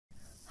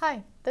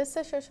Hi, this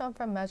is Shushan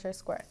from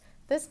MeasureSquare.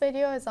 This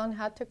video is on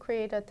how to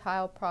create a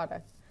tile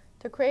product.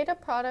 To create a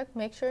product,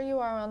 make sure you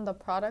are on the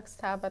Products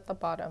tab at the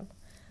bottom.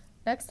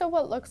 Next to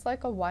what looks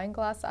like a wine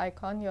glass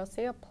icon, you'll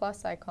see a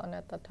plus icon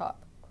at the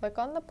top. Click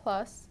on the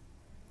plus,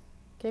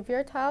 give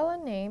your tile a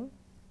name.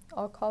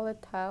 I'll call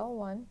it Tile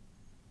 1.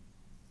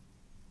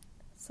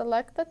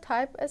 Select the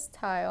type as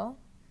tile.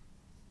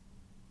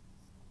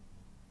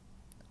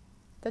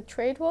 The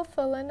trade will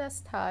fill in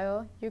as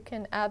tile. You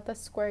can add the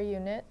square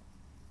unit.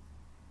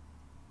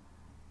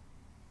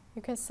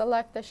 You can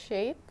select the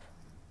shape.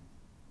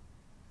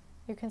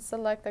 You can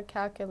select the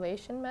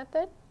calculation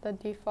method. The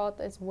default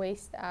is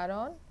waist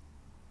add-on.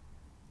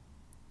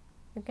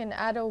 You can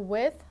add a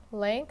width,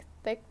 length,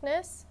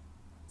 thickness.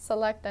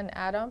 Select an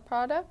add-on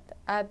product.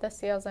 Add the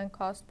sales and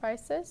cost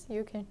prices.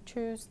 You can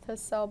choose to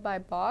sell by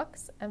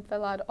box and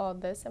fill out all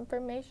this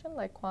information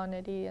like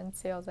quantity and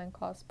sales and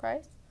cost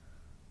price.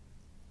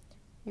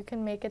 You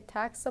can make it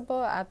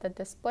taxable, add the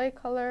display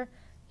color.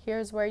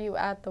 Here's where you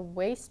add the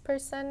waste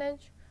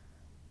percentage,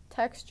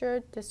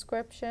 texture,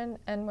 description,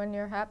 and when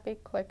you're happy,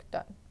 click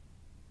done.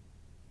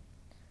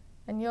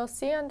 And you'll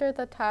see under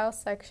the tile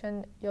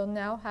section, you'll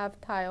now have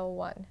tile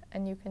 1,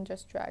 and you can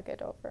just drag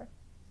it over.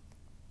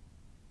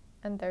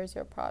 And there's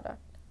your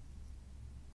product.